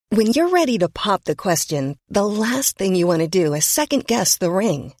When you're ready to pop the question, the last thing you want to do is second-guess the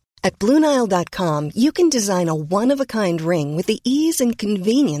ring. At BlueNile.com, you can design a one-of-a-kind ring with the ease and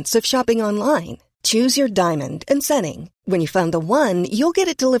convenience of shopping online. Choose your diamond and setting. When you find the one, you'll get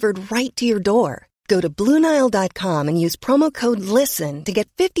it delivered right to your door. Go to BlueNile.com and use promo code LISTEN to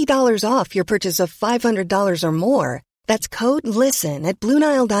get $50 off your purchase of $500 or more. That's code LISTEN at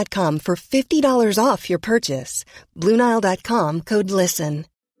BlueNile.com for $50 off your purchase. BlueNile.com, code LISTEN.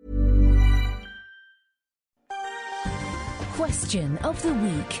 Question of the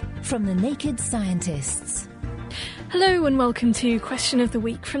Week from the Naked Scientists. Hello and welcome to Question of the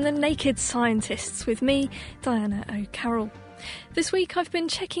Week from the Naked Scientists with me, Diana O'Carroll. This week I've been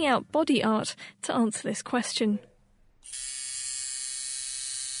checking out body art to answer this question.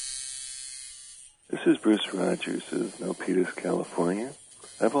 This is Bruce Rogers of Milpitas, California.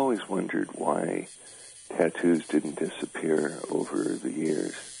 I've always wondered why tattoos didn't disappear over the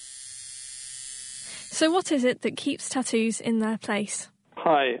years. So what is it that keeps tattoos in their place?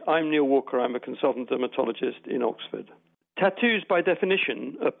 Hi, I'm Neil Walker. I'm a consultant dermatologist in Oxford. Tattoos, by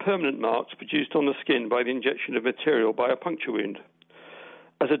definition, are permanent marks produced on the skin by the injection of material by a puncture wound.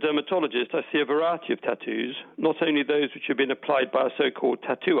 As a dermatologist, I see a variety of tattoos, not only those which have been applied by a so-called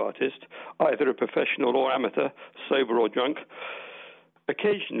tattoo artist, either a professional or amateur, sober or drunk.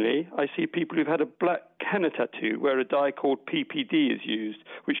 Occasionally, I see people who've had a black henna tattoo where a dye called PPD is used,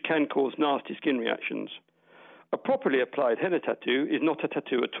 which can cause nasty skin reactions. A properly applied henna tattoo is not a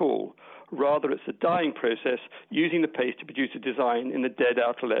tattoo at all. Rather, it's a dyeing process using the paste to produce a design in the dead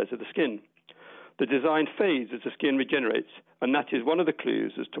outer layers of the skin. The design fades as the skin regenerates, and that is one of the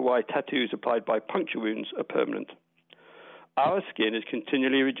clues as to why tattoos applied by puncture wounds are permanent. Our skin is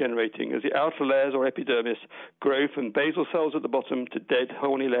continually regenerating as the outer layers or epidermis grow from basal cells at the bottom to dead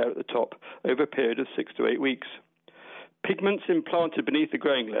horny layer at the top over a period of 6 to 8 weeks. Pigments implanted beneath the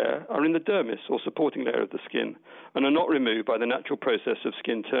growing layer are in the dermis or supporting layer of the skin and are not removed by the natural process of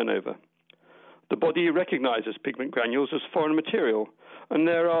skin turnover. The body recognizes pigment granules as foreign material, and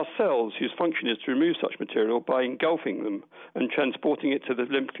there are cells whose function is to remove such material by engulfing them and transporting it to the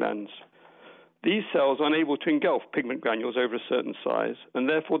lymph glands. These cells are unable to engulf pigment granules over a certain size, and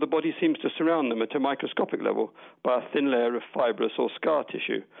therefore the body seems to surround them at a microscopic level by a thin layer of fibrous or scar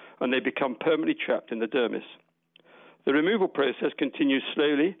tissue, and they become permanently trapped in the dermis. The removal process continues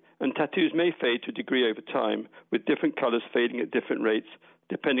slowly, and tattoos may fade to a degree over time, with different colors fading at different rates,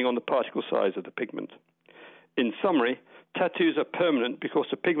 depending on the particle size of the pigment. In summary, tattoos are permanent because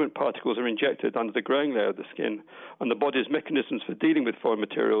the pigment particles are injected under the growing layer of the skin, and the body's mechanisms for dealing with foreign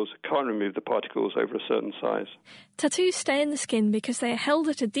materials can't remove the particles over a certain size. Tattoos stay in the skin because they are held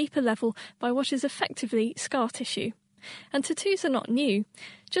at a deeper level by what is effectively scar tissue. And tattoos are not new.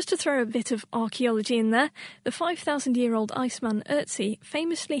 Just to throw a bit of archaeology in there, the 5,000-year-old Iceman Ötzi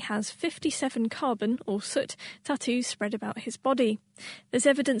famously has 57 carbon, or soot, tattoos spread about his body. There's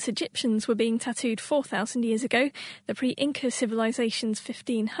evidence Egyptians were being tattooed 4,000 years ago, the pre-Inca civilizations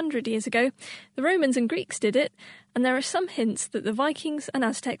 1,500 years ago, the Romans and Greeks did it, and there are some hints that the Vikings and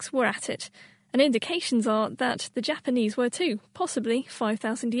Aztecs were at it. And indications are that the Japanese were too, possibly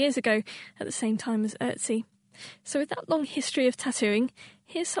 5,000 years ago, at the same time as Ötzi. So with that long history of tattooing,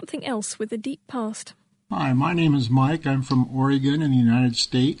 here's something else with a deep past. Hi, my name is Mike. I'm from Oregon in the United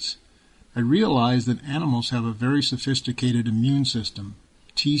States. I realize that animals have a very sophisticated immune system,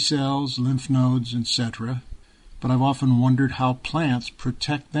 T cells, lymph nodes, etc. But I've often wondered how plants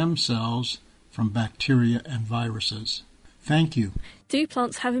protect themselves from bacteria and viruses. Thank you. Do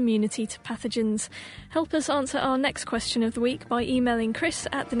plants have immunity to pathogens? Help us answer our next question of the week by emailing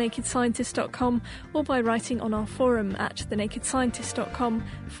chris@thenakedscientist.com or by writing on our forum at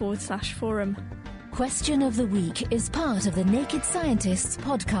thenakedscientist.com/forum. Question of the Week is part of the Naked Scientists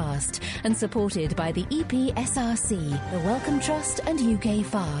podcast and supported by the EPSRC, the Wellcome Trust and UK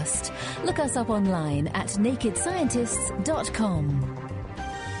Fast. Look us up online at nakedscientists.com.